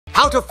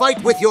How to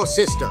fight with your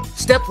sister.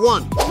 Step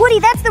 1. Woody,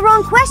 that's the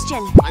wrong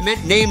question. I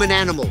meant name an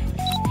animal.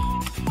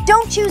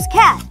 Don't choose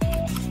cat.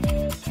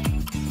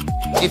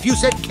 If you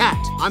said cat,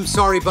 I'm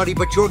sorry, buddy,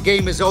 but your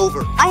game is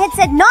over. I had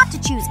said not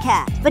to choose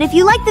cat. But if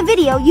you like the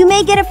video, you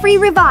may get a free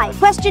revive.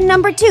 Question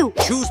number 2.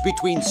 Choose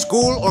between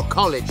school or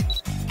college.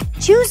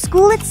 Choose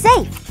school, it's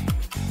safe.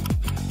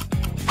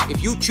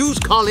 If you choose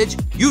college,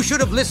 you should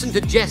have listened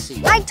to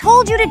Jesse. I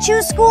told you to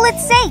choose school,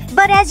 it's safe.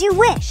 But as you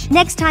wish.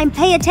 Next time,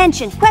 pay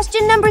attention.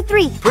 Question number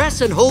 3. Press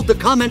and hold the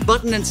comment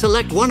button and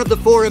select one of the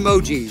 4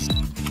 emojis.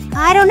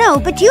 I don't know,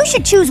 but you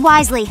should choose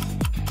wisely.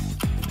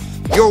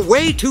 You're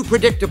way too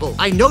predictable.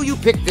 I know you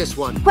picked this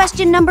one.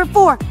 Question number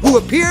 4. Who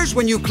appears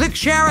when you click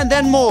share and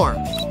then more?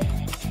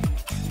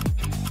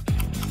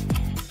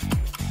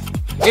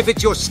 If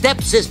it's your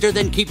stepsister,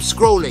 then keep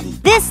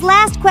scrolling. This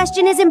last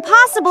question is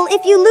impossible.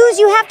 If you lose,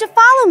 you have to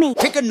follow me.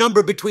 Pick a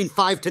number between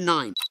 5 to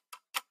 9.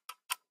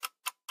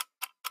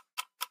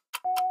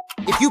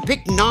 If you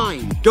pick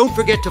 9, don't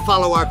forget to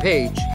follow our page.